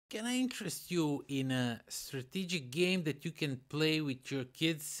Can I interest you in a strategic game that you can play with your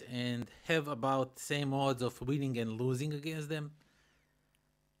kids and have about same odds of winning and losing against them?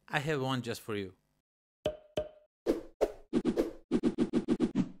 I have one just for you.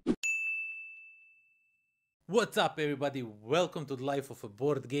 What's up, everybody? Welcome to the Life of a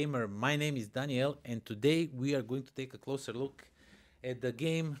Board Gamer. My name is Daniel, and today we are going to take a closer look at the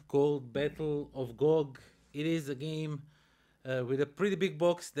game called Battle of GOG. It is a game with a pretty big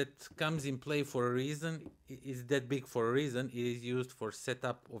box that comes in play for a reason. It is that big for a reason. It is used for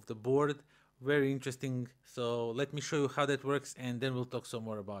setup of the board. Very interesting. So let me show you how that works, and then we'll talk some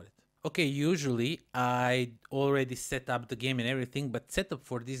more about it. Okay, usually I already set up the game and everything, but setup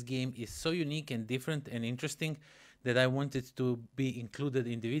for this game is so unique and different and interesting that I wanted to be included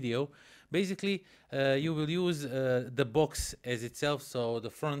in the video. Basically, you will use the box as itself, so the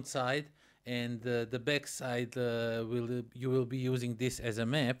front side, and the back side you will be using this as a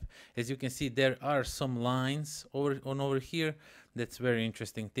map. As you can see, there are some lines over here. That's very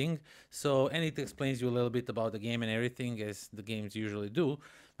interesting thing. So, and it explains you a little bit about the game and everything, as the games usually do.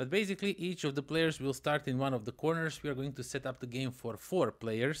 But basically, each of the players will start in one of the corners. We are going to set up the game for 4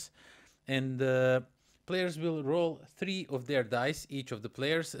 players, and players will roll 3 of their dice, each of the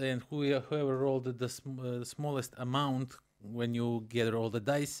players, and whoever rolled the smallest amount when you gather all the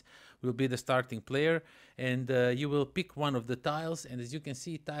dice will be the starting player. And you will pick one of the tiles, and as you can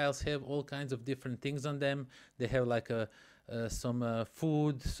see, tiles have all kinds of different things on them. They have like some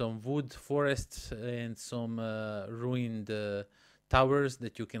food, some wood, forests, and some ruined towers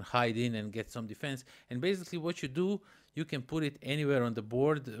that you can hide in and get some defense. And basically what you do, you can put it anywhere on the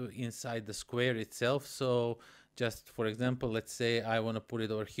board inside the square itself. So just for example, let's say I want to put it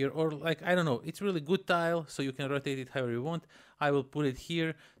over here, or like, I don't know, it's really good tile, so you can rotate it however you want. I will put it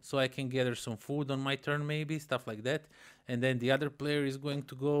here so I can gather some food on my turn, maybe, stuff like that. And then the other player is going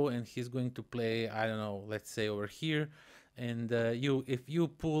to go and he's going to play, I don't know, let's say over here. And if you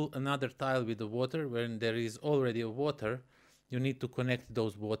pull another tile with the water when there is already a water, you need to connect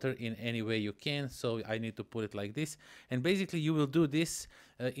those water in any way you can. So I need to put it like this. And basically you will do this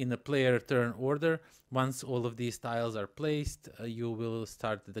in a player turn order. Once all of these tiles are placed, you will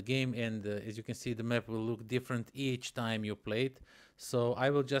start the game. And as you can see, the map will look different each time you play it. So I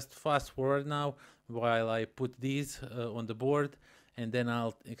will just fast forward now while I put these on the board, and then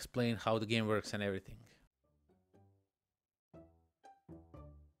I'll explain how the game works and everything.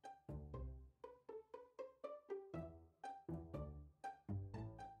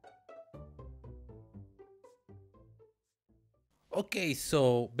 Okay,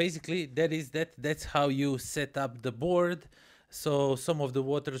 so basically that's how you set up the board. So some of the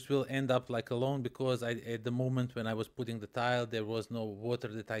waters will end up like alone, because at the moment when I was putting the tile, there was no water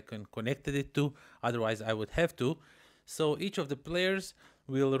that I can connected it to. Otherwise I would have to. So each of the players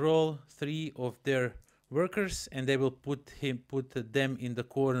will roll 3 of their workers, and they will put them in the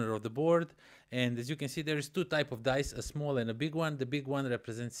corner of the board. And as you can see, there is 2 types of dice, a small and a big one. The big one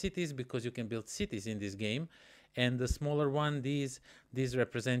represents cities, because you can build cities in this game. And the smaller one, these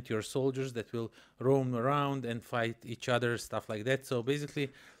represent your soldiers that will roam around and fight each other, stuff like that. So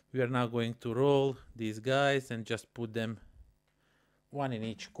basically we are now going to roll these guys and just put them one in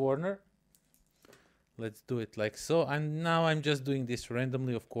each corner. Let's do it like so. And now I'm just doing this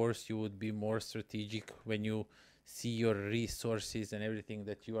randomly. Of course, you would be more strategic when you see your resources and everything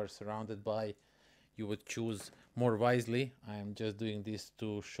that you are surrounded by. You would choose more wisely. I'm just doing this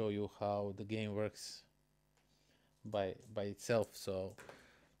to show you how the game works by itself. So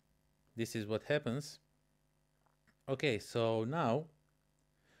this is what happens. Okay, so now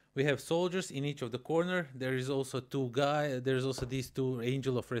we have soldiers in each of the corner. There is also there's also these 2,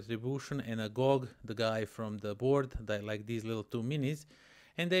 Angel of Retribution and a GOG, the guy from the board, like these little 2 minis,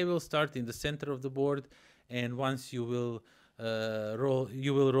 and they will start in the center of the board. And once you will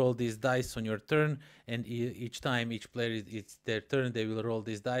roll these dice on your turn, and each time each player, it's their turn, they will roll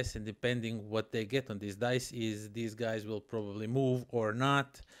these dice, and depending what they get on these dice, these guys will probably move or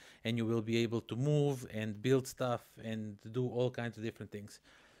not, and you will be able to move and build stuff and do all kinds of different things.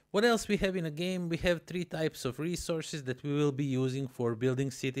 What else we have in a game? We have 3 types of resources that we will be using for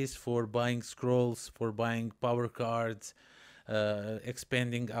building cities, for buying scrolls, for buying power cards,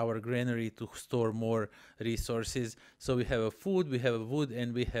 expanding our granary to store more resources. So we have a food, we have a wood,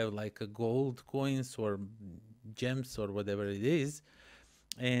 and we have like a gold coins or gems or whatever it is.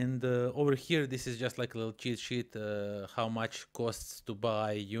 And over here, this is just like a little cheat sheet, how much costs to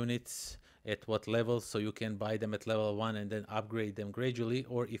buy units at what level. So you can buy them at level 1 and then upgrade them gradually,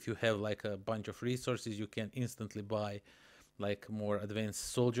 or if you have like a bunch of resources, you can instantly buy like more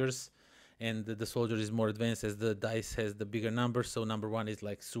advanced soldiers. and the soldier is more advanced as the dice has the bigger number. So number 1 is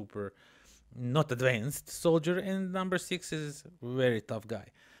like super not advanced soldier, and number 6 is very tough guy.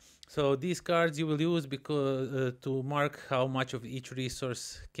 So these cards you will use because to mark how much of each resource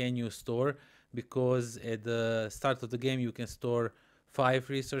can you store, because at the start of the game you can store 5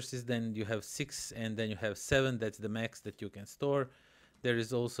 resources, then you have 6, and then you have 7. That's the max that you can store. There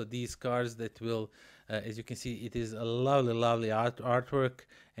is also these cards that will, as you can see, it is a lovely artwork,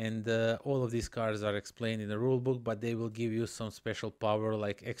 and all of these cards are explained in the rule book, but they will give you some special power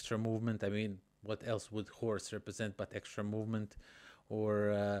like extra movement. I mean, what else would horse represent but extra movement, or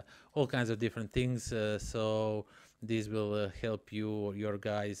all kinds of different things. So these will help you or your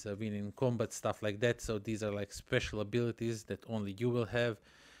guys win in combat, stuff like that. So these are like special abilities that only you will have.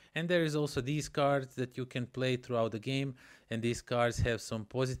 And there is also these cards that you can play throughout the game, and these cards have some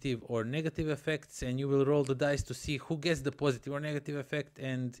positive or negative effects, and you will roll the dice to see who gets the positive or negative effect,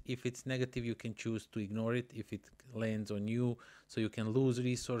 and if it's negative you can choose to ignore it if it lands on you. So you can lose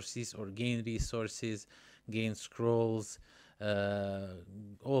resources or gain resources, gain scrolls,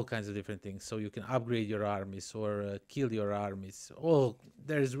 all kinds of different things. So you can upgrade your armies or kill your armies.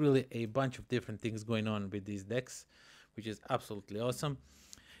 There's really a bunch of different things going on with these decks, which is absolutely awesome.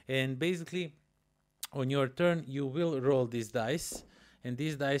 And basically on your turn you will roll these dice, and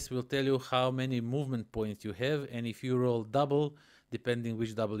these dice will tell you how many movement points you have, and if you roll double, depending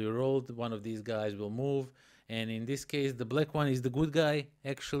which double you rolled, one of these guys will move. And in this case the black one is the good guy.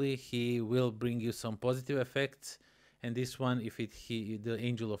 Actually, he will bring you some positive effects, and this one, if the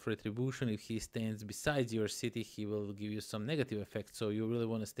Angel of Retribution, if he stands beside your city, he will give you some negative effects. So you really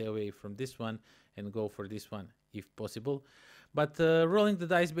want to stay away from this one and go for this one if possible. But rolling the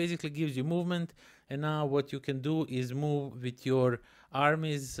dice basically gives you movement, and now what you can do is move with your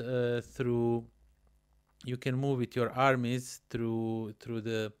armies through. You can move with your armies through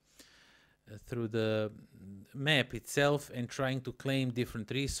the map itself and trying to claim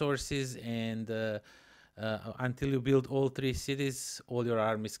different resources, and until you build all 3 cities, all your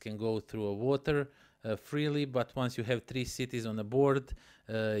armies can go through a water freely. But once you have 3 cities on the board,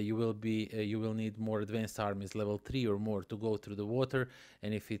 you will need more advanced armies, level 3 or more, to go through the water.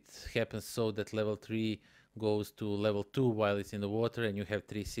 And if it happens so that level 3 goes to level 2 while it's in the water and you have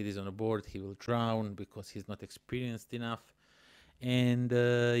 3 cities on the board, he will drown because he's not experienced enough. And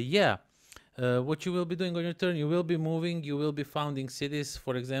what you will be doing on your turn, you will be moving, you will be founding cities.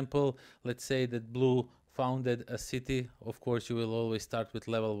 For example, let's say that blue founded a city. Of course you will always start with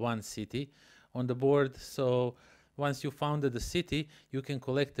level 1 city on the board. So once you founded the city, you can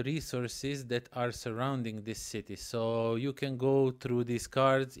collect resources that are surrounding this city. So you can go through these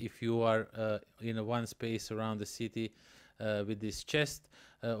cards if you are in one space around the city with this chest.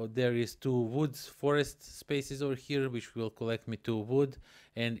 There is 2 woods forest spaces over here, which will collect me 2 wood.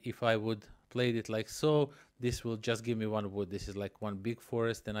 And if I would play it like so, this will just give me 1 wood. This is like one big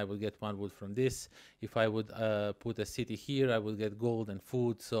forest, and I will get 1 wood from this. If I would put a city here, I will get gold and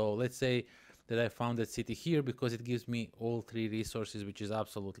food. So let's say that I found that city here because it gives me all 3 resources, which is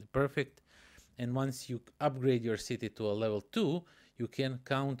absolutely perfect. And once you upgrade your city to a level 2, you can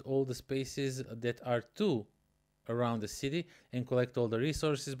count all the spaces that are 2 around the city and collect all the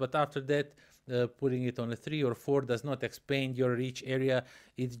resources. But after that, putting it on a 3 or 4 does not expand your reach area.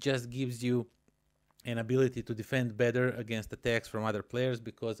 It just gives you an ability to defend better against attacks from other players,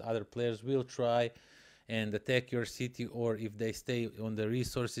 because other players will try and attack your city, or if they stay on the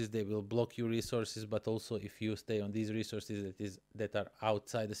resources, they will block your resources. But also if you stay on these resources that are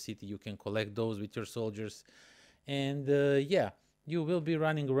outside the city, you can collect those with your soldiers. And you will be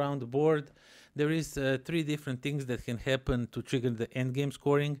running around the board. There is 3 different things that can happen to trigger the end game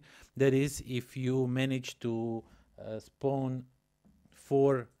scoring. That is, if you manage to spawn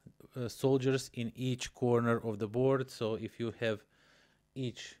 4 soldiers in each corner of the board. So if you have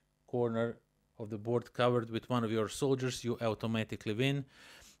each corner of the board covered with one of your soldiers, you automatically win.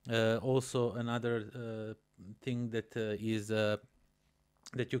 Also, another thing that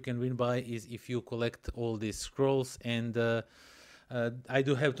that you can win by is if you collect all these scrolls. And I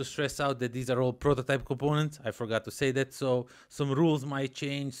do have to stress out that these are all prototype components. I forgot to say that. So some rules might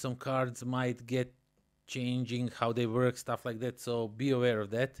change, some cards might get changing how they work, stuff like that. So be aware of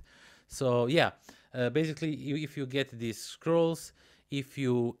that. So yeah, basically, if you get these scrolls, if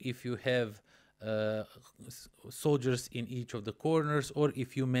you have soldiers in each of the corners, or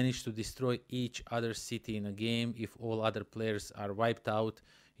if you manage to destroy each other city in a game, if all other players are wiped out,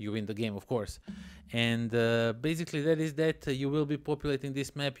 you win the game, of course. And basically that is that. You will be populating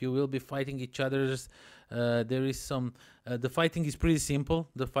this map, you will be fighting each other's. There is some the fighting is pretty simple.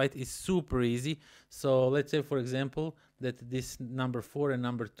 The fight is super easy. So let's say, for example, that this number 4 and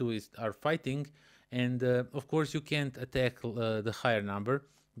number 2 are fighting, and of course you can't attack the higher number,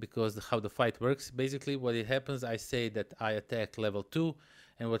 because how the fight works, basically what it happens, I say that I attack level 2,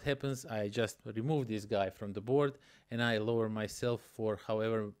 and what happens, I just remove this guy from the board and I lower myself for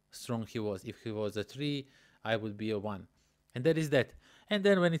however strong he was. If he was a 3, I would be a 1, and that is that. And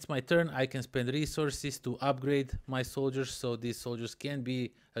then when it's my turn, I can spend resources to upgrade my soldiers, so these soldiers can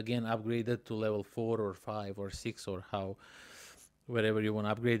be again upgraded to level 4 or 5 or 6, or how, wherever you want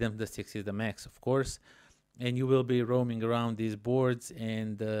to upgrade them. The 6 is the max, of course. And you will be roaming around these boards,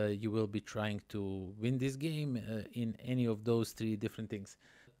 and you will be trying to win this game in any of those 3 different things.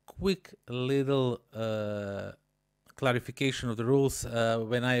 Quick little clarification of the rules.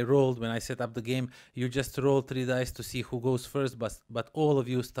 When I set up the game, you just roll 3 dice to see who goes first, but all of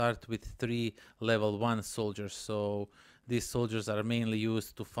you start with 3 level 1 soldiers. So these soldiers are mainly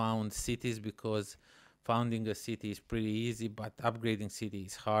used to found cities, because founding a city is pretty easy, but upgrading city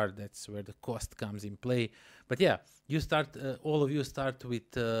is hard. That's where the cost comes in play. But yeah, you start, all of you start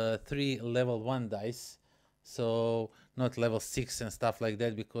with 3 level 1 dice, so not level 6 and stuff like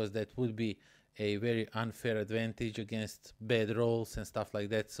that, because that would be a very unfair advantage against bad rolls and stuff like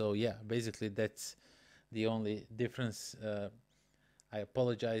that. So yeah, basically that's the only difference. I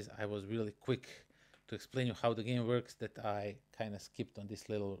apologize, I was really quick to explain you how the game works, that I kind of skipped on this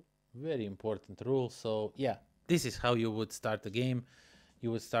little very important rule. So yeah, this is how you would start the game.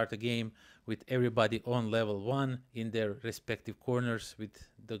 You would start a game with everybody on level 1 in their respective corners, with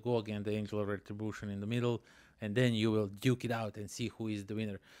the GOG and the Angel of Retribution in the middle, and then you will duke it out and see who is the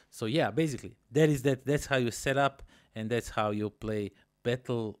winner. So yeah, basically that's how you set up, and that's how you play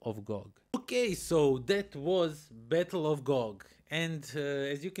Battle of GOG. Okay, so that was Battle of GOG, and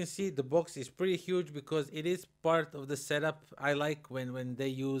as you can see, the box is pretty huge, because it is part of the setup. I like when they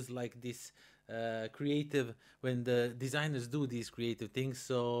use like this creative, when the designers do these creative things,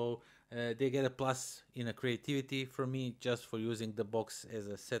 so they get a plus in a creativity from me, just for using the box as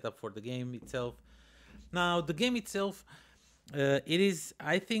a setup for the game itself. Now the game itself,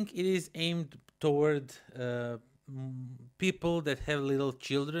 I think it is aimed toward people that have little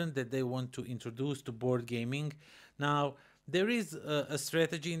children that they want to introduce to board gaming. Now there is a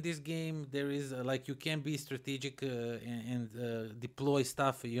strategy in this game. There is like, you can be strategic and deploy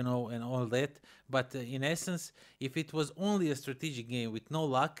stuff, you know, and all that, but in essence, if it was only a strategic game with no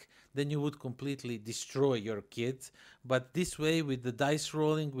luck, then you would completely destroy your kids. But this way, with the dice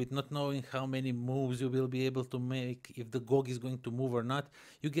rolling, with not knowing how many moves you will be able to make, if the GOG is going to move or not,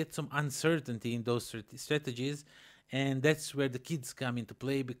 you get some uncertainty in those strategies. And that's where the kids come into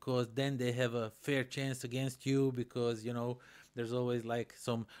play, because then they have a fair chance against you, because, you know, there's always like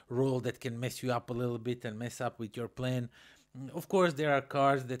some roll that can mess you up a little bit and mess up with your plan. Of course, there are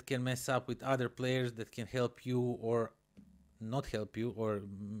cards that can mess up with other players, that can help you or not help you, or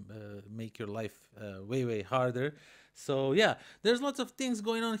make your life way harder. So yeah, there's lots of things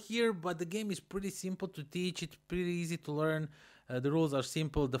going on here, but the game is pretty simple to teach. It's pretty easy to learn. The rules are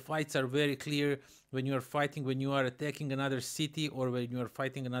simple. The fights are very clear. When you are fighting, when you are attacking another city, or when you are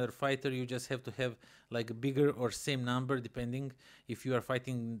fighting another fighter, you just have to have like a bigger or same number, depending if you are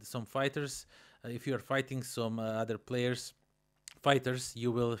fighting some fighters. If you are fighting some other fighters,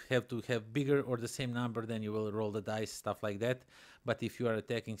 you will have to have bigger or the same number, then you will roll the dice, stuff like that. But if you are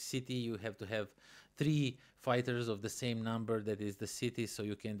attacking city, you have to have 3 fighters of the same number, that is the city, so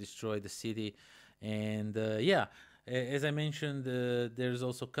you can destroy the city. And yeah, as I mentioned, there's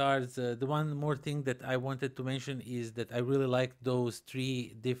also cards. The one more thing that I wanted to mention is that I really like those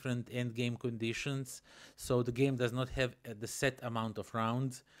 3 different end game conditions. So the game does not have the set amount of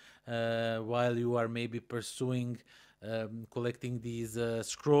rounds, while you are maybe pursuing collecting these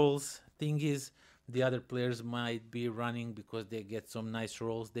scrolls thingies. The other players might be running, because they get some nice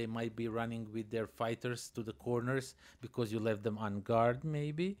rolls, they might be running with their fighters to the corners, because you left them on guard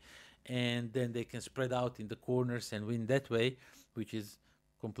maybe, and then they can spread out in the corners and win that way, which is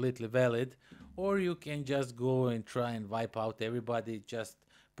completely valid. Or you can just go and try and wipe out everybody. Just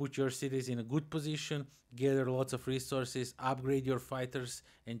put your cities in a good position, gather lots of resources, upgrade your fighters,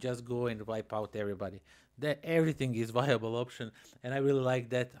 and just go and wipe out everybody. That everything is viable option, and I really like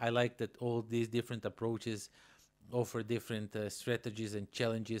that. I like that all these different approaches offer different strategies and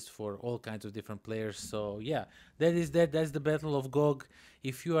challenges for all kinds of different players. So yeah, that's the Battle of GOG.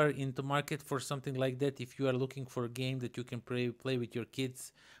 If you are in the market for something like that, if you are looking for a game that you can play with your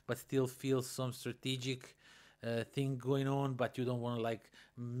kids, but still feel some strategic thing going on, but you don't want to like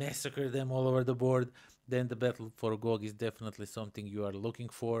massacre them all over the board, then the Battle for GOG is definitely something you are looking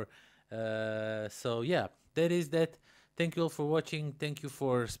for. So yeah, that is that. Thank you all for watching. Thank you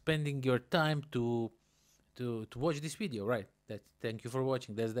for spending your time to to watch this video, right? Thank you for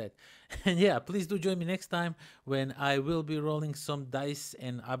watching. That's that. And yeah, please do join me next time when I will be rolling some dice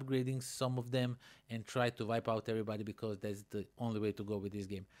and upgrading some of them and try to wipe out everybody, because that's the only way to go with this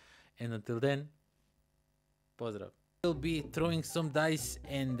game. And until then, pozdrav. We'll be throwing some dice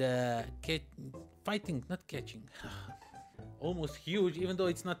and fighting, not catching. Almost huge, even though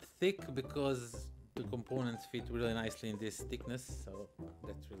it's not thick, because the components fit really nicely in this thickness, so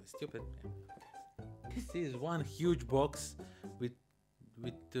that's really stupid. Yeah. This is one huge box with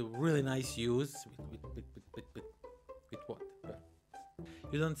really nice use. With what?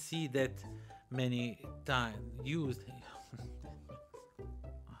 You don't see that many times used